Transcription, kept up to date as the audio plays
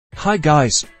Hi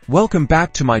guys, welcome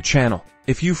back to my channel.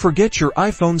 If you forget your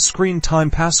iPhone screen time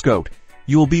passcode,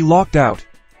 you will be locked out.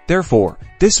 Therefore,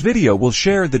 this video will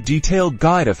share the detailed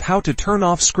guide of how to turn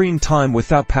off screen time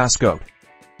without passcode.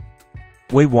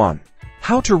 Way 1.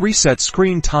 How to reset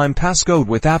screen time passcode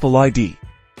with Apple ID.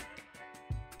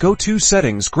 Go to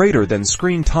Settings greater than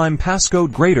Screen Time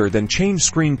Passcode greater than Change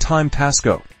Screen Time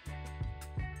Passcode.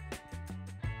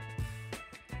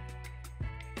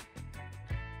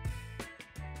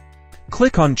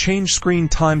 Click on Change Screen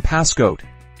Time Passcode.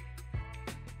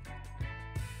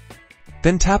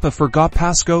 Then tap a Forgot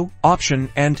Passcode option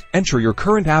and enter your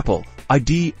current Apple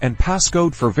ID and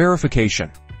passcode for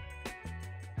verification.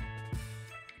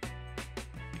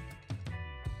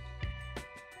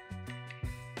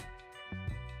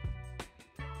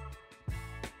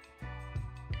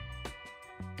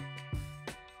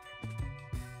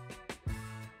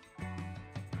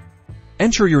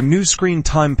 Enter your new screen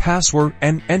time password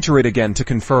and enter it again to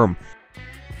confirm.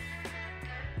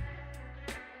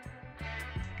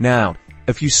 Now,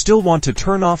 if you still want to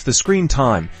turn off the screen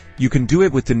time, you can do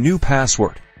it with the new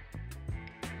password.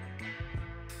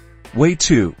 Way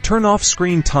 2. Turn off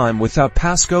screen time without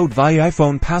passcode via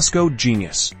iPhone Passcode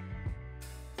Genius.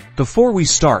 Before we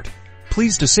start,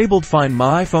 please disable Find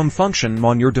My iPhone function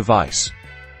on your device.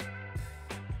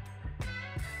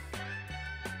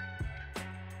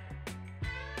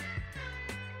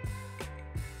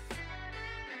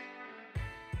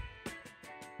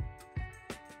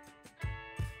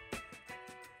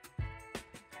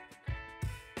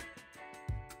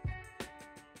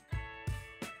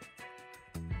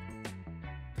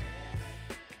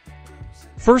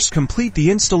 First, complete the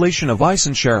installation of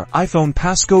iPhone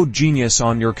Passcode Genius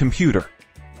on your computer.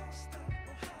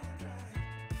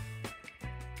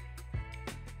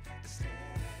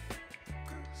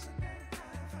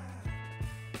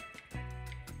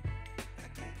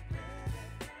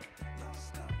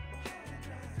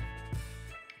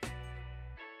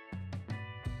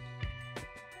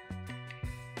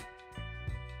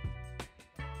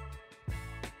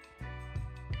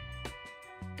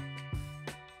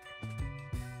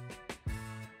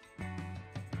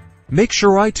 Make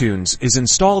sure iTunes is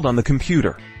installed on the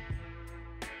computer.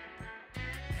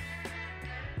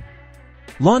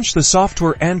 Launch the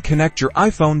software and connect your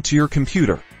iPhone to your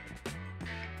computer.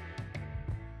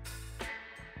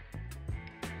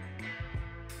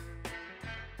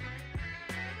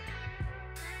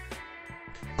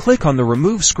 Click on the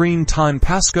Remove Screen Time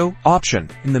Passcode option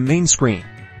in the main screen.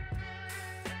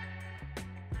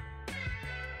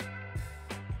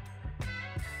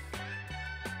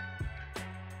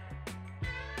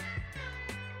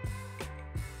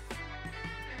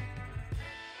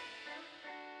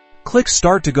 Click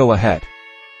Start to go ahead.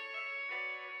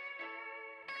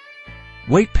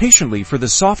 Wait patiently for the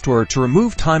software to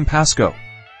remove time passcode.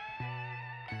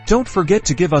 Don't forget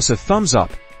to give us a thumbs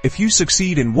up if you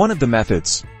succeed in one of the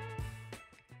methods.